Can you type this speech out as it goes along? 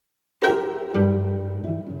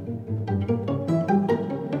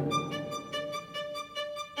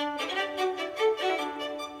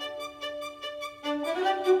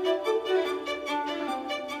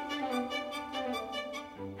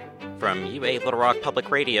WA Little Rock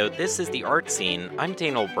Public Radio, this is The Art Scene. I'm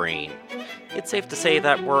Daniel Breen. It's safe to say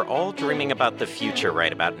that we're all dreaming about the future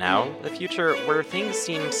right about now, the future where things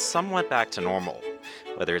seem somewhat back to normal.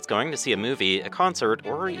 Whether it's going to see a movie, a concert,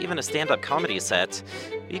 or even a stand-up comedy set,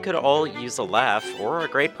 we could all use a laugh or a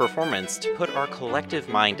great performance to put our collective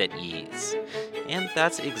mind at ease. And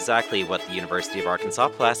that's exactly what the University of Arkansas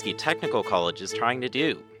Pulaski Technical College is trying to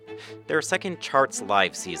do. Their second Charts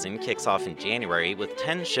Live season kicks off in January with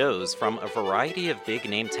 10 shows from a variety of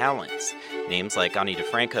big-name talents. Names like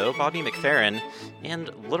DiFranco, Bobby McFerrin,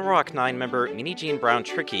 and Little Rock 9 member Minnijean Brown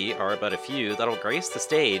Trickey are but a few that'll grace the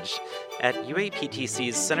stage at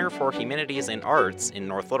UAPTC's Center for Humanities and Arts in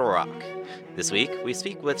North Little Rock. This week, we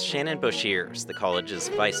speak with Shannon Boshears, the college's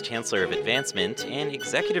Vice Chancellor of Advancement and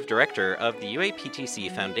Executive Director of the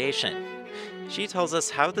UAPTC Foundation. She tells us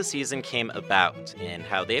how the season came about and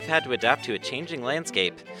how they've had to adapt to a changing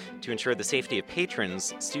landscape to ensure the safety of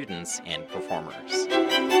patrons, students, and performers.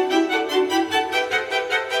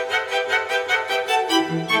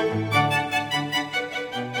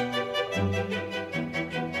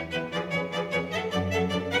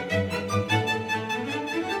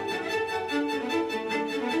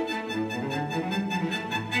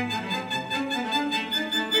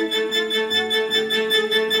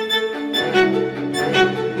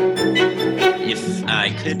 I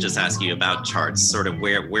could just ask you about charts, sort of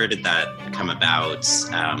where did that come about?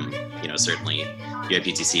 Certainly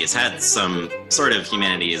UAPTC has had some sort of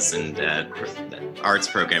humanities and arts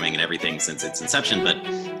programming and everything since its inception, but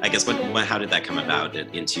I guess how did that come about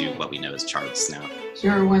into what we know as charts now?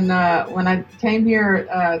 Sure. When I came here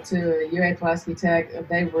to UA-Pulaski Tech,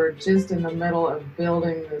 they were just in the middle of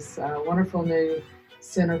building this wonderful new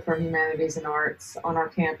Center for Humanities and Arts on our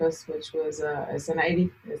campus, which was it's a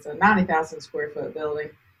 90,000 square foot building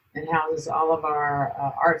and houses all of our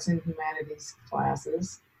arts and humanities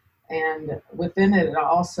classes. And within it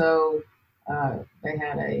also they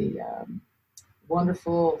had a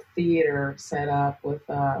wonderful theater set up with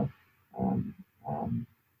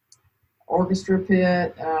orchestra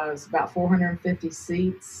pit. It's about 450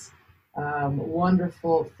 seats.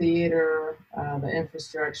 Wonderful theater, the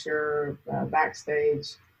infrastructure,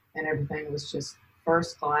 backstage, and everything was just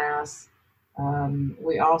first class.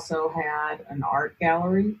 We also had an art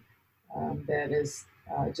gallery that is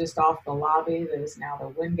just off the lobby. That is now the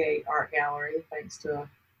Wingate Art Gallery, thanks to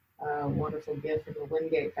a wonderful gift from the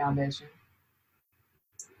Wingate Foundation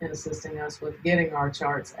in assisting us with getting our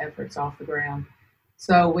charts efforts off the ground.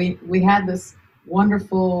 So we had this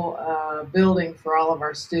wonderful building for all of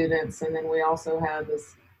our students, and then we also had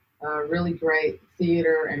this really great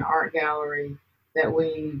theater and art gallery that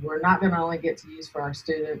we were not going to only get to use for our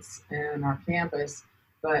students and our campus,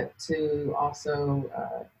 but to also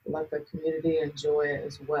let the community enjoy it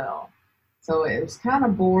as well. So it was kind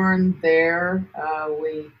of born there.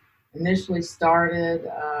 We initially started,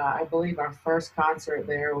 I believe our first concert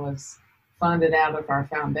there was funded out of our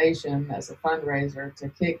foundation as a fundraiser to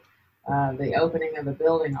kick the opening of the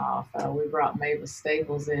building off. We brought Mavis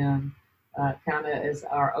Staples in kind of as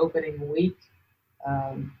our opening week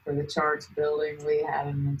for the Charts building. We had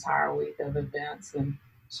an entire week of events, and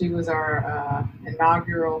she was our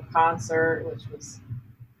inaugural concert, which was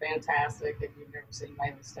fantastic. If you've never seen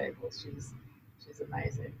Mavis Staples, she's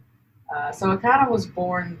amazing. So it kind of was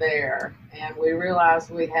born there, and we realized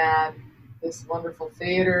we had this wonderful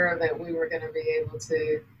theater that we were going to be able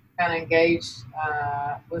to kind of engage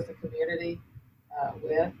with the community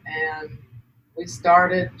with, and we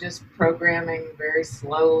started just programming very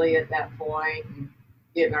slowly at that point and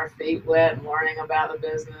getting our feet wet and learning about the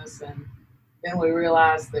business, and then we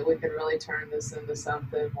realized that we could really turn this into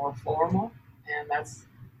something more formal, and that's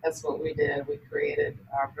what we did. We created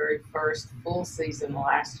our very first full season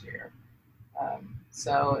last year.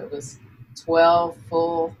 So it was 12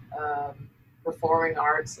 full performing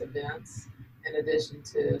arts events, in addition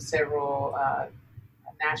to several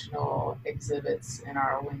national exhibits in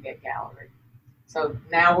our Wingate Gallery. So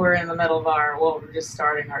now we're in the middle of we're just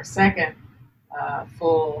starting our second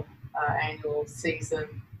full annual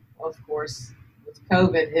season. Of course, with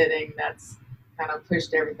COVID hitting, that's kind of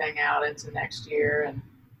pushed everything out into next year, and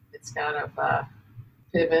it's kind of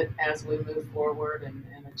pivot as we move forward and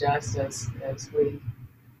adjust as we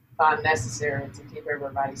find necessary to keep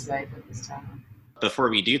everybody safe at this time. Before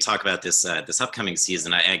we do talk about this upcoming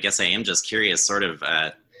season, I guess I am just curious, sort of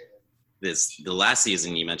the last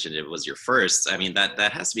season you mentioned it was your first. I mean, that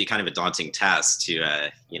has to be kind of a daunting task to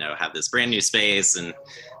have this brand new space and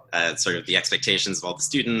sort of the expectations of all the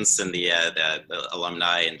students and the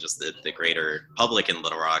alumni and just the greater public in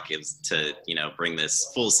Little Rock is to bring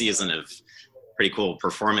this full season of pretty cool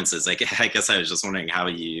performances. I guess I was just wondering how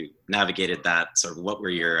you navigated that. Sort of what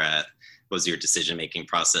was your decision-making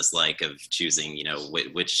process like of choosing,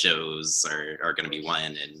 which shows are going to be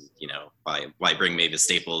when, and, why bring Mavis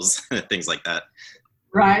Staples, things like that.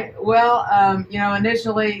 Right. Well,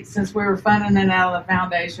 initially, since we were funding it out of the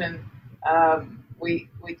foundation, we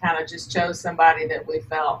kind of just chose somebody that we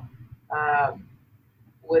felt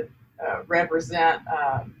would represent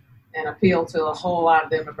and appeal to a whole lot of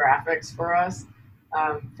demographics for us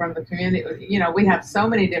from the community. We have so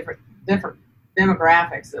many different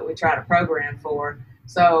demographics that we try to program for.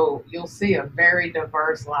 So you'll see a very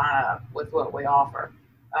diverse lineup with what we offer.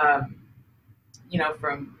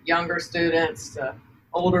 From younger students to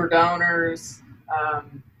older donors.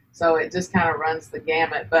 So it just kind of runs the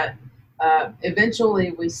gamut. But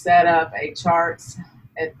eventually we set up a charts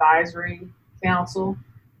advisory council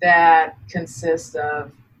that consists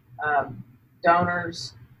of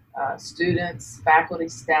donors, students, faculty,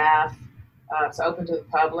 staff. It's open to the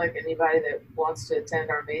public. Anybody that wants to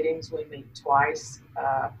attend our meetings, we meet twice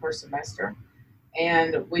per semester.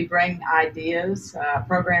 And we bring ideas,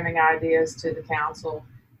 programming ideas to the council.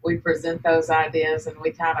 We present those ideas and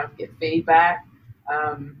we kind of get feedback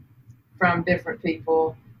from different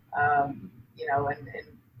people, and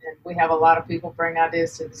we have a lot of people bring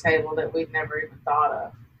ideas to the table that we've never even thought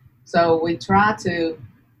of. So we try to,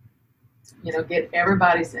 get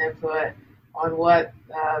everybody's input on what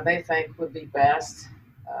they think would be best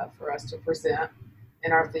for us to present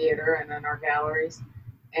in our theater and in our galleries.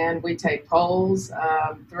 And we take polls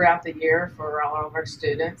throughout the year for all of our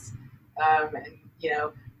students.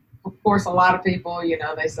 Of course, a lot of people,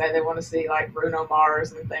 they say they want to see like Bruno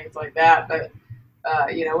Mars and things like that, but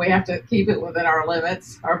we have to keep it within our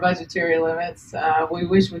limits, our budgetary limits. We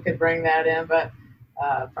wish we could bring that in, but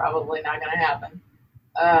probably not going to happen.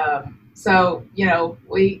 So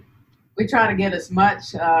we try to get as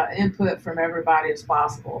much input from everybody as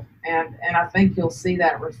possible, and I think you'll see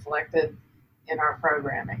that reflected in our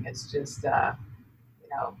programming. It's just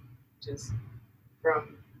just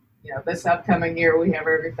from this upcoming year, we have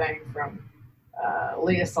everything from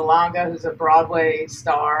Leah Salonga, who's a Broadway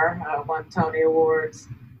star, won Tony Awards,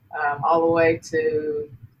 all the way to,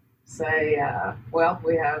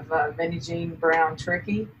 we have Minnijean Brown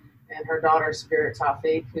Trickey and her daughter Spirit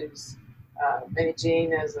Tawfiq, who's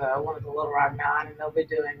Minnijean is one of the Little Rock Nine, and they'll be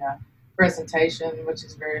doing a presentation, which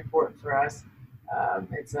is very important for us.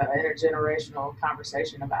 It's an intergenerational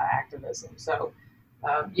conversation about activism. So,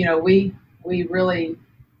 we really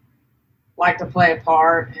like to play a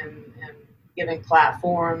part in giving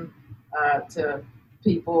platform to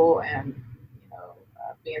people and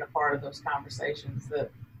being a part of those conversations that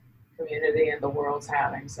the community and the world's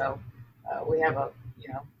having. So we have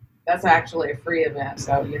that's actually a free event.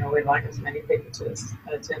 So we'd like as many people to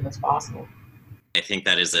attend as possible. I think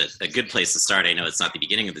that is a good place to start. I know it's not the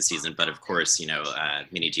beginning of the season, but of course,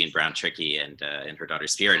 Minnijean Brown Trickey and her daughter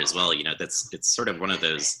Spirit as well. It's sort of one of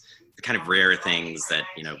those kind of rare things that,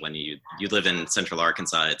 when you live in Central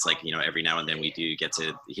Arkansas, it's like, every now and then we do get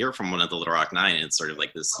to hear from one of the Little Rock Nine, and it's sort of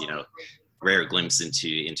like this, rare glimpse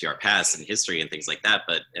into our past and history and things like that.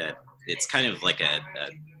 But it's kind of like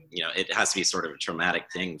it has to be sort of a traumatic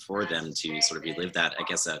thing for them to sort of relive that. I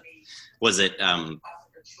guess, was it,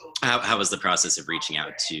 how was the process of reaching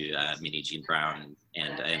out to Minnijean Brown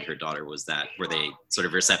and her daughter? Were they sort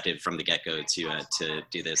of receptive from the get-go to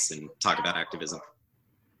do this and talk about activism?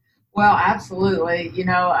 Well, absolutely.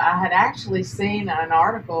 I had actually seen an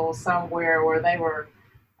article somewhere where they were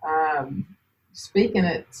speaking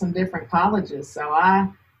at some different colleges. So I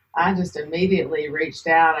just immediately reached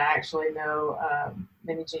out. I actually know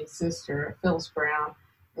Minnijean's sister, Phyllis Brown,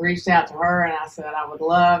 reached out to her, and I said, I would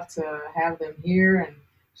love to have them here. And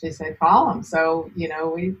she said, call them. So,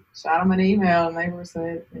 we shot them an email, and they were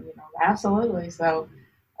said, absolutely. So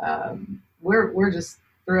we're just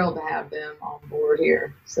thrilled to have them on board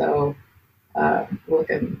here. So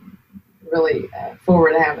looking really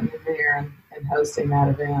forward to having them here and hosting that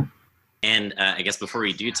event. And I guess before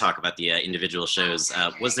we do talk about the individual shows,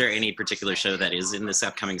 was there any particular show that is in this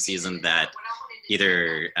upcoming season that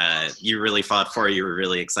either you really fought for, you were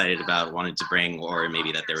really excited about, wanted to bring, or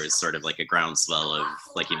maybe that there was sort of like a groundswell of,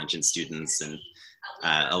 like you mentioned, students and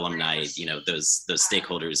alumni, those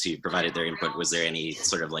stakeholders who provided their input? Was there any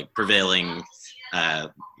sort of like prevailing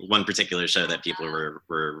one particular show that people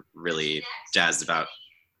were really jazzed about?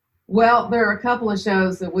 Well, there are a couple of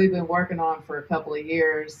shows that we've been working on for a couple of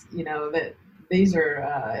years. That these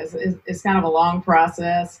are it's kind of a long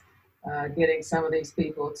process getting some of these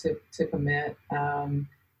people to commit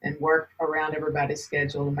and work around everybody's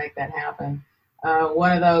schedule to make that happen.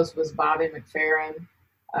 One of those was Bobby McFerrin,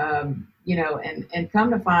 And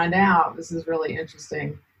come to find out, this is really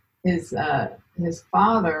interesting. His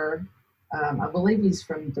father, I believe he's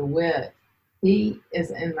from DeWitt. He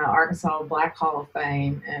is in the Arkansas Black Hall of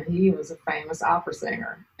Fame, and he was a famous opera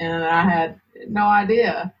singer. And I had no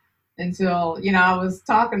idea until I was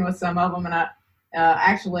talking with some of them, and I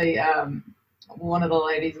actually one of the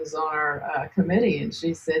ladies was on our committee, and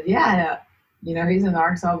she said, "Yeah, he's in the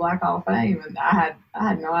Arkansas Black Hall of Fame," and I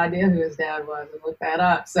had no idea who his dad was, and looked that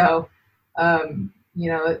up. So,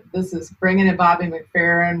 this is bringing in Bobby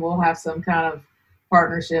McFerrin. We'll have some kind of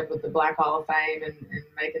partnership with the Black Hall of Fame and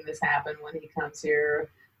making this happen when he comes here,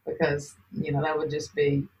 because that would just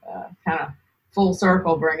be kind of full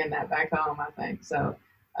circle bringing that back home, I think. So,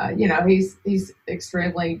 he's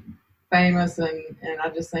extremely famous, and I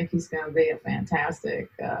just think he's going to be a fantastic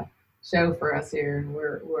show for us here, and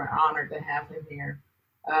we're honored to have him here.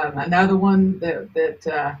 Another one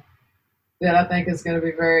that I think is going to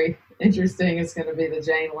be very interesting is going to be the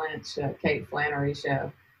Jane Lynch, Kate Flannery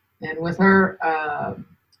show, and with her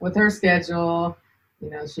schedule,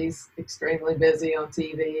 she's extremely busy on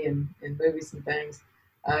TV and movies and things.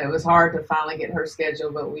 It was hard to finally get her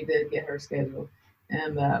schedule, but we did get her schedule.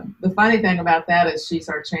 And the funny thing about that is she's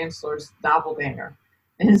our chancellor's doppelganger.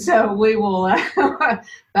 And so we will,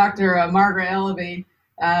 Dr. Margaret Ellaby,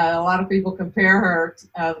 a lot of people compare her,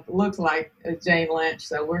 looks like Jane Lynch.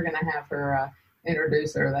 So we're going to have her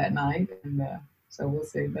introduce her that night. And so we'll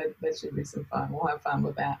see. That should be some fun. We'll have fun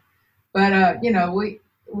with that. But,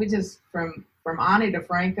 we just, from Ani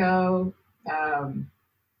DiFranco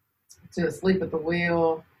to Asleep at the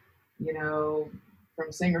Wheel,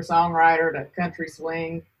 from singer-songwriter to country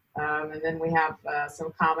swing. And then we have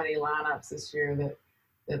some comedy lineups this year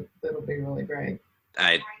that'll be really great.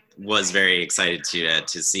 I was very excited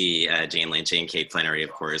to see Jane Lynch and Kate Flannery,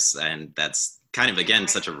 of course, and that's kind of, again,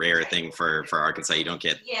 such a rare thing for Arkansas. You don't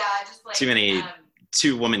get too many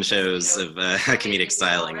two-woman shows of comedic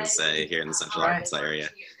stylings here in the Central Arkansas area.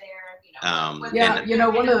 One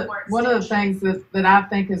of the things that I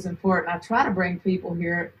think is important, I try to bring people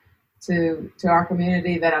here to our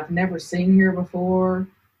community that I've never seen here before,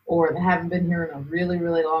 or that haven't been here in a really,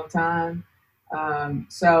 really long time.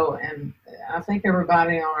 And I think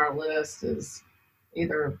everybody on our list is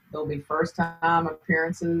either they'll be first time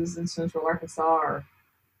appearances in Central Arkansas, or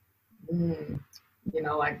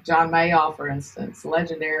like John Mayall, for instance,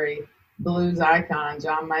 legendary blues icon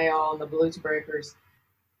John Mayall and the Blues Breakers.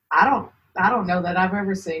 I don't know that I've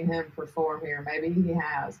ever seen him perform here. Maybe he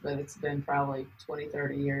has, but it's been probably 20,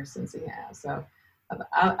 30 years since he has. So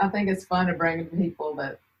I think it's fun to bring people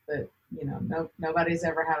that nobody's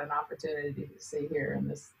ever had an opportunity to see here in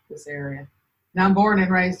this area. Now, I'm born and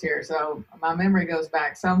raised here, so my memory goes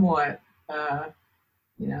back somewhat. So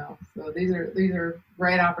these are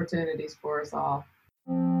great opportunities for us all.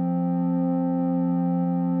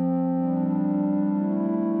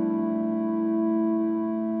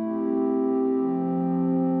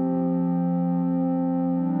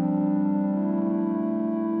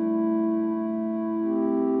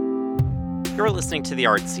 You're listening to The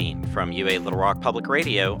Art Scene from UA Little Rock Public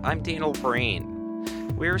Radio. I'm Daniel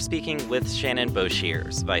Brain. We're speaking with Shannon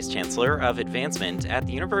Boshears, Vice Chancellor of Advancement at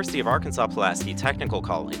the University of Arkansas Pulaski Technical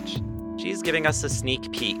College. She's giving us a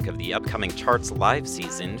sneak peek of the upcoming Charts Live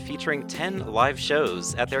season, featuring 10 live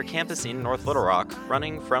shows at their campus in North Little Rock,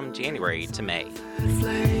 running from January to May.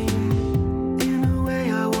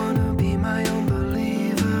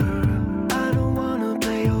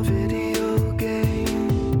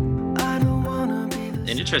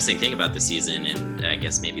 An interesting thing about the season, and I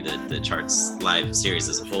guess maybe the Charts Live series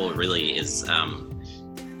as a whole, really is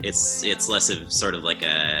it's less of sort of like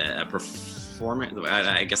a performance.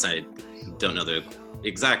 I guess I don't know the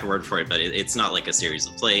exact word for it, but it's not like a series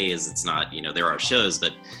of plays. It's not, there are shows,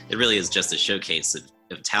 but it really is just a showcase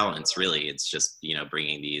of talents. Really, it's just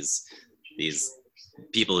bringing these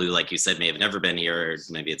people who, like you said, may have never been here, or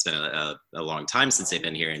maybe it's been a long time since they've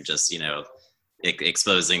been here, and just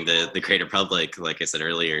exposing the greater public, like I said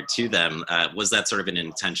earlier, to them. Was that sort of an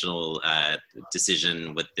intentional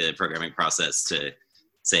decision with the programming process to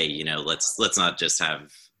say, let's not just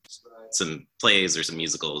have some plays or some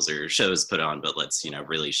musicals or shows put on, but let's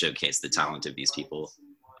really showcase the talent of these people?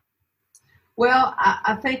 Well,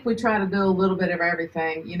 I think we try to do a little bit of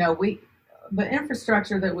everything. The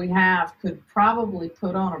infrastructure that we have could probably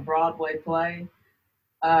put on a Broadway play,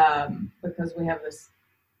 because we have this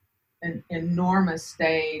an enormous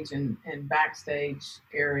stage and backstage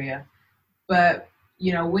area, but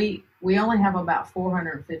we only have about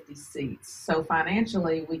 450 seats, so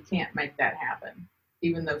financially we can't make that happen,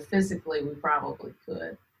 even though physically we probably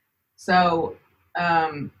could. So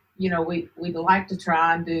we'd like to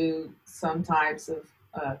try and do some types of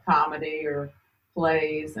comedy or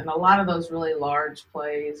plays, and a lot of those really large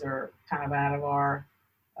plays are kind of out of our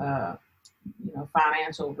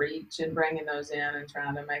financial reach, and bringing those in and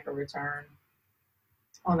trying to make a return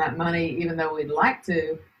on that money, even though we'd like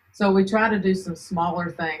to. So we try to do some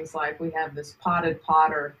smaller things, like we have this Potted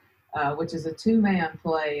Potter, which is a 2-man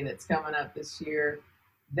play that's coming up this year.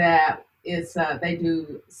 That is, they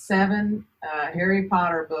do 7 Harry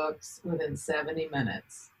Potter books within 70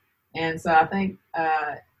 minutes. And so I think,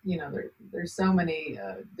 there's so many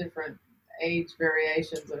different age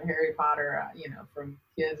variations of Harry Potter, from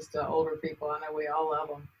kids to older people. I know we all love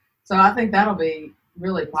them. So I think that'll be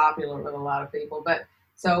really popular with a lot of people. But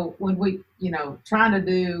so when we, trying to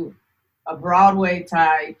do a Broadway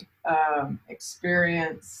type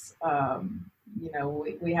experience,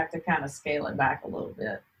 we have to kind of scale it back a little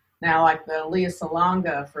bit. Now, like the Leah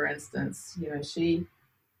Salonga, for instance,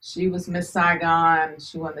 she was Miss Saigon.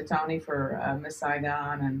 She won the Tony for Miss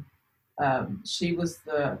Saigon, and she was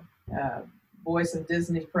the voice of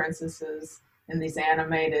Disney princesses in these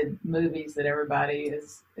animated movies that everybody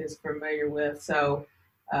is familiar with. So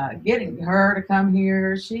getting her to come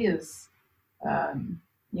here, she is,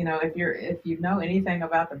 if you know anything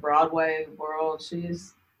about the Broadway world,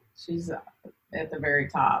 she's at the very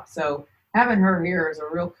top. So having her here is a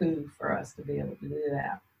real coup for us to be able to do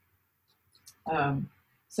that.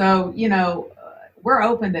 We're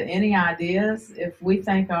open to any ideas. If we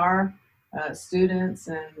think our students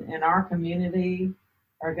and our community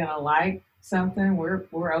are going to like something,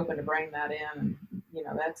 we're open to bring that in. And,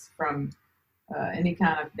 that's from any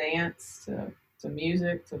kind of dance to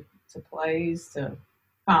music to plays to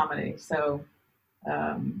comedy. So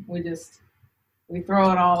we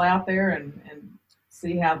throw it all out there and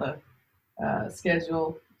see how the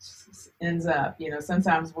schedule ends up.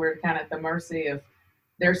 Sometimes we're kind of at the mercy of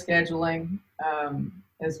their scheduling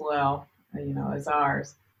as well, as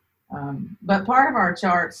ours. But part of our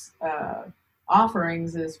charts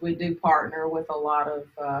offerings is we do partner with a lot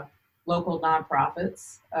of local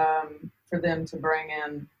nonprofits for them to bring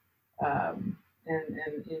in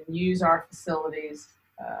and use our facilities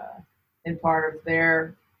in part of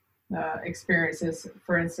their experiences.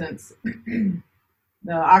 For instance,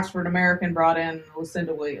 the Oxford American brought in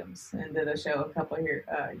Lucinda Williams and did a show a couple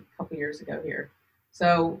years ago here.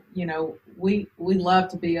 So, we love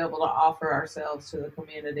to be able to offer ourselves to the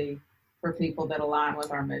community for people that align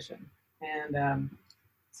with our mission. And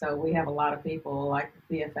so we have a lot of people like the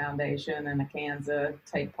Thea Foundation and the Arkansans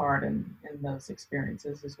take part in those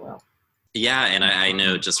experiences as well. Yeah, and I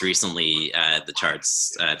know just recently the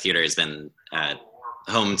Charts Theater has been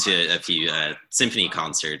home to a few symphony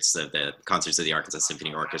concerts of the Arkansas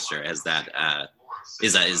Symphony Orchestra. Is that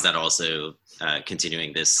also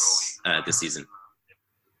continuing this season?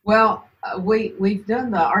 Well, we've done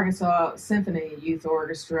the Arkansas Symphony Youth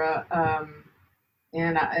Orchestra,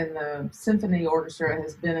 and the Symphony Orchestra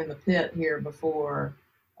has been in the pit here before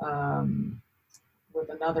with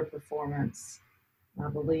another performance. I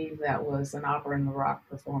believe that was an Opera in the Rock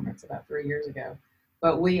performance about 3 years ago.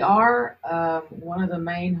 But we are one of the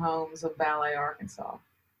main homes of Ballet Arkansas.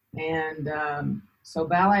 And so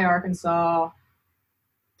Ballet Arkansas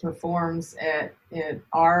performs at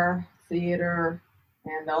our theater,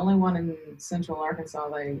 and the only one in Central Arkansas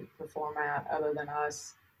they perform at other than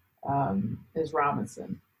us is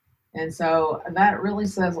Robinson. And so that really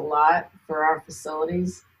says a lot for our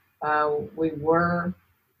facilities. We were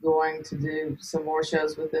going to do some more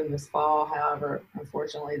shows with them this fall. However,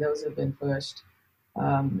 unfortunately, those have been pushed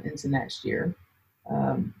into next year.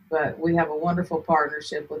 But we have a wonderful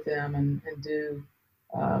partnership with them and do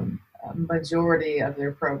a majority of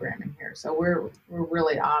their programming here. So we're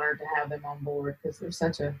really honored to have them on board because they're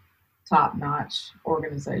such a top-notch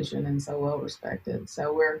organization and so well respected.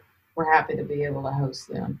 So we're happy to be able to host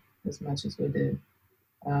them as much as we do.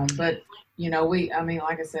 But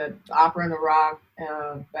like I said, Opera in the Rock,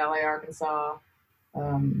 Ballet Arkansas,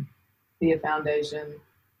 Thea Foundation,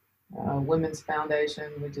 Women's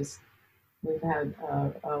Foundation. We've had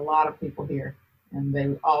a lot of people here, and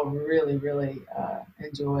they all really, really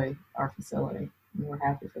enjoy our facility, and we're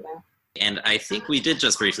happy for that. And I think we did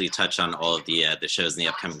just briefly touch on all of the shows in the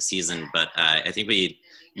upcoming season, but I think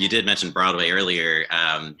you did mention Broadway earlier.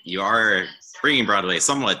 You are bringing Broadway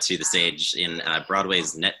somewhat to the stage in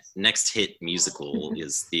Broadway's next hit musical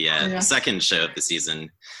is the second show of the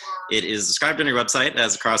season. It is described on your website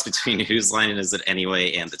as a cross between Whose Line Is It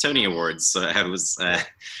Anyway and the Tony Awards. So I was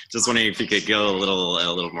just wondering if you could go a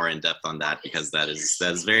little more in depth on that, because that is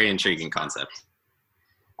a very intriguing concept.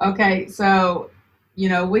 Okay, so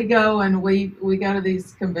we go and we go to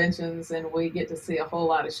these conventions and we get to see a whole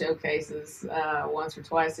lot of showcases once or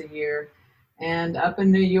twice a year. And up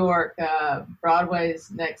in New York,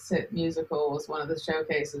 Broadway's Next Hit Musical was one of the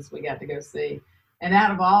showcases we got to go see. And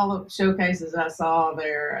out of all the showcases I saw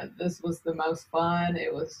there, this was the most fun.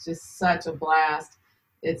 It was just such a blast.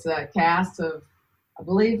 It's a cast of, I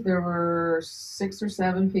believe there were 6 or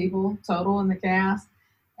 7 people total in the cast.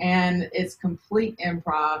 And it's complete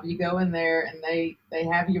improv. You go in there and they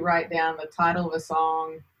have you write down the title of a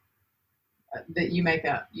song that you make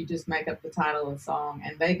up. You just make up the title of the song.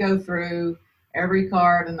 And they go through every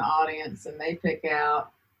card in the audience and they pick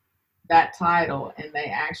out that title. And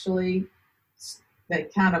they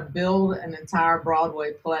kind of build an entire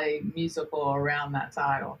Broadway play musical around that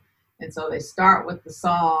title. And so they start with the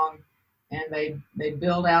song and they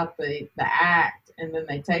build out the act, and then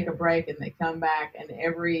they take a break and they come back, and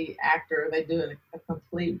every actor, they do a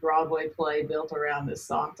complete Broadway play built around this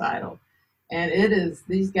song title. And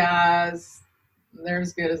these guys, they're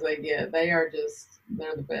as good as they get. They're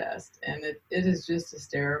the best. And it is just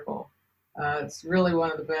hysterical. It's really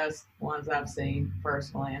one of the best ones I've seen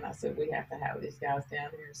personally. And I said, we have to have these guys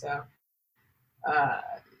down here. So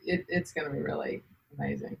it's going to be really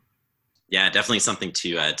amazing. Yeah, definitely something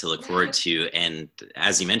to look forward to. And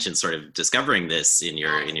as you mentioned, sort of discovering this in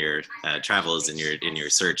your travels, in your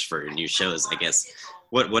search for new shows, I guess,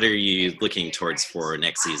 what are you looking towards for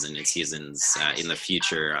next season and seasons in the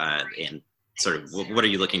future? And sort of what are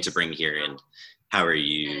you looking to bring here, and how are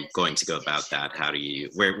you going to go about that?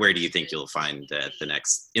 Where do you think you'll find the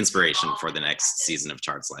next inspiration for the next season of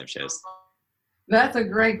Charts live shows? That's a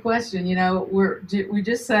great question. We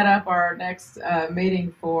just set up our next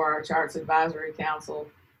meeting for our Charts Advisory Council,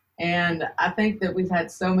 and I think that we've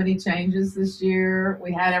had so many changes this year.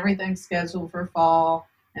 We had everything scheduled for fall,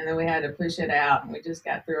 and then we had to push it out, and we just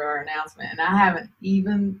got through our announcement. And I haven't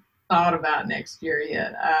even thought about next year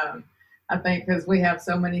yet. I think because we have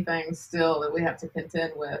so many things still that we have to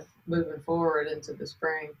contend with moving forward into the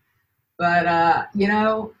spring. But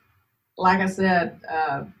like I said,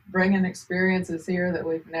 bringing experiences here that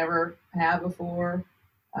we've never had before,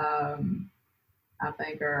 I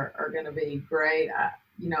think are going to be great.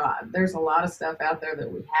 There's a lot of stuff out there that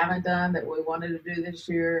we haven't done that we wanted to do this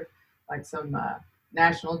year, like some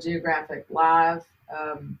National Geographic Live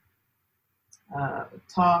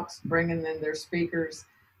talks, bringing in their speakers.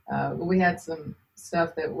 We had some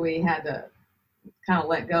stuff that we had to kind of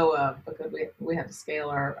let go of because we had to scale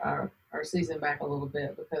our season back a little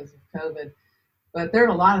bit because of COVID. But there are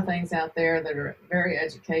a lot of things out there that are very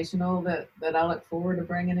educational that I look forward to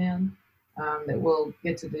bringing in that we'll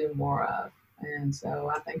get to do more of. And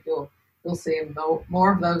so I think you'll see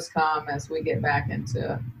more of those come as we get back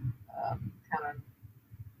into kind of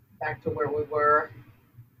back to where we were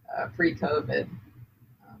pre-COVID.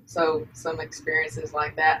 So some experiences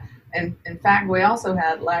like that. And in fact, we also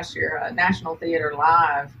had last year National Theater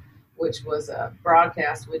Live, which was a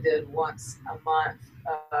broadcast we did once a month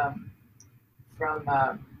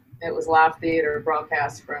it was live theater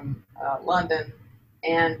broadcast from London,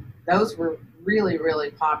 and those were really,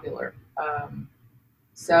 really popular.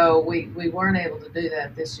 So we weren't able to do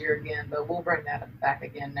that this year again, but we'll bring that back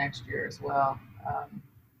again next year as well,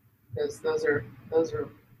 because those are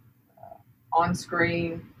on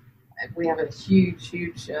screen. We have a huge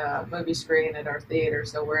movie screen at our theater,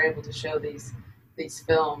 so we're able to show these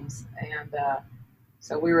films, and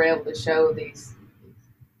so we were able to show these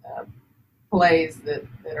plays that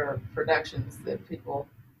are productions that we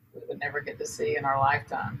would never get to see in our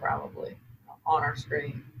lifetime, probably, on our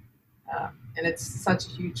screen. And it's such a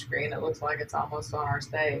huge screen, it looks like it's almost on our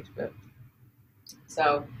stage. But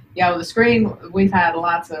so, yeah, with the screen, we've had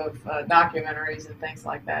lots of documentaries and things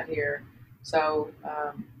like that here. So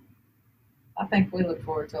I think we look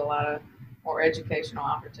forward to a lot of more educational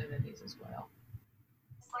opportunities as well.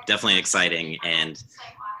 Definitely exciting, and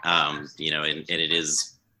and it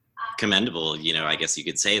is commendable. I guess you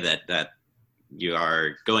could say that you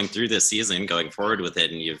are going through this season, going forward with it,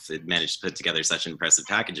 and you've managed to put together such an impressive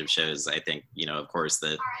package of shows. I think, of course,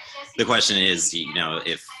 the question is,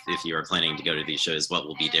 if you are planning to go to these shows, what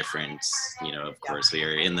will be different? Of course, we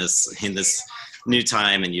are in this new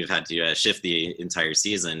time, and you've had to shift the entire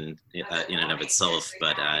season in and of itself.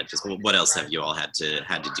 But just what else have you all had to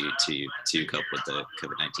do to cope with the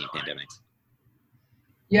COVID-19 pandemic?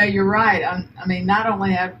 Yeah, you're right. I mean, not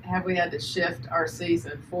only have we had to shift our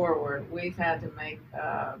season forward, we've had to make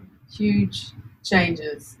huge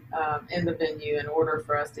changes in the venue in order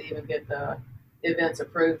for us to even get the events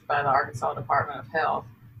approved by the Arkansas Department of Health.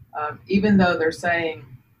 Even though they're saying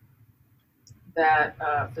that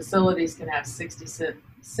facilities can have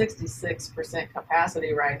 66%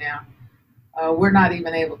 capacity right now. We're not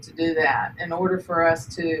even able to do that. In order for us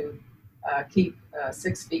to keep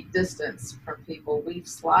 6 feet distance from people, we've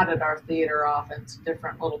slotted our theater off into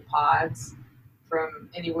different little pods from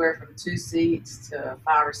anywhere from 2 seats to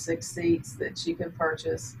 5 or 6 seats that you can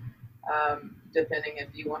purchase, depending if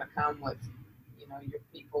you want to come with, your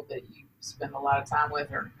people that you spend a lot of time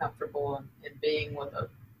with or are comfortable in being with a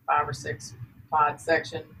 5 or 6 pod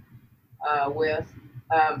section with.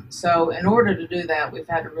 So in order to do that, we've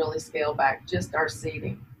had to really scale back just our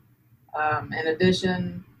seating. In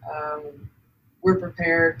addition, we're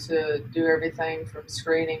prepared to do everything from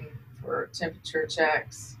screening for temperature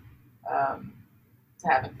checks, to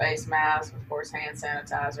having face masks, of course, hand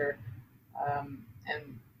sanitizer,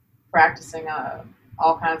 and practicing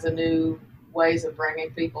all kinds of new ways of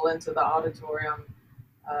bringing people into the auditorium.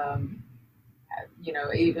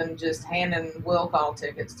 Even just handing will call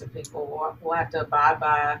tickets to people. We'll have to abide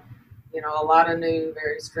by, a lot of new,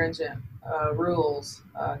 very stringent rules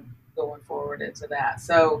going forward into that.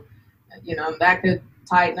 So, that could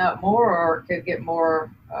tighten up more or it could get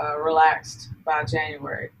more relaxed by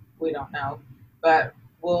January. We don't know, but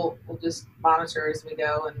we'll just monitor as we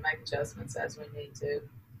go and make adjustments as we need to.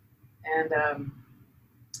 And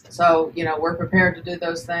so, we're prepared to do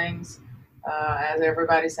those things as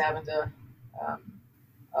everybody's having to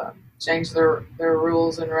change their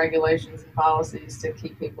rules and regulations and policies to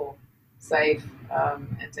keep people safe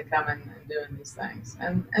and to come in and doing these things.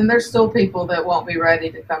 And there's still people that won't be ready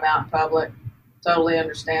to come out in public. Totally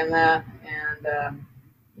understand that. And,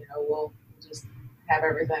 we'll just have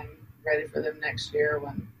everything ready for them next year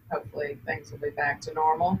when hopefully things will be back to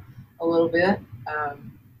normal a little bit.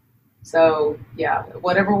 So, yeah,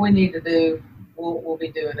 whatever we need to do, we'll be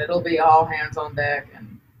doing. It'll be all hands on deck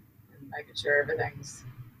and making sure everything's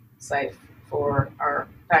safe for our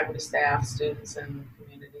faculty, staff, students, and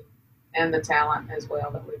community, and the talent as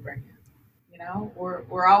well that we bring in.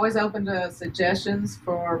 We're always open to suggestions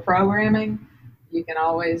for programming. You can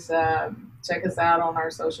always check us out on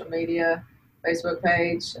our social media, Facebook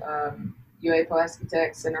page, UA-Pulaski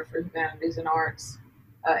Tech Center for Humanities and Arts,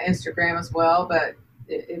 Instagram as well. But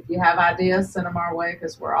if you have ideas, send them our way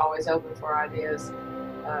because we're always open for ideas.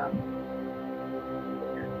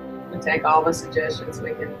 We take all the suggestions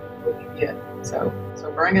we can get. So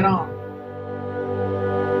bring it on.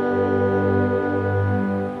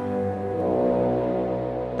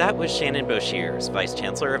 That was Shannon Boshears, Vice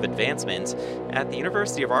Chancellor of Advancement at the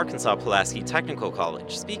University of Arkansas Pulaski Technical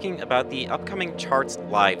College, speaking about the upcoming Charts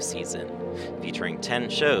Live season, featuring 10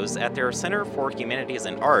 shows at their Center for Humanities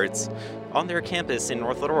and Arts on their campus in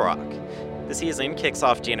North Little Rock. The season kicks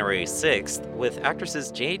off January 6th with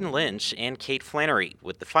actresses Jaden Lynch and Kate Flannery,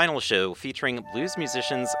 with the final show featuring blues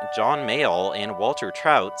musicians John Mayall and Walter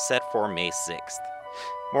Trout set for May 6th.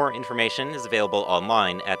 More information is available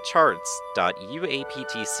online at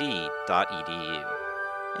charts.uaptc.edu.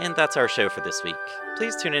 And that's our show for this week.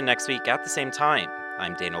 Please tune in next week at the same time.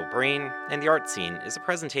 I'm Daniel Breen, and The Art Scene is a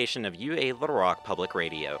presentation of UA Little Rock Public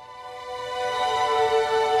Radio.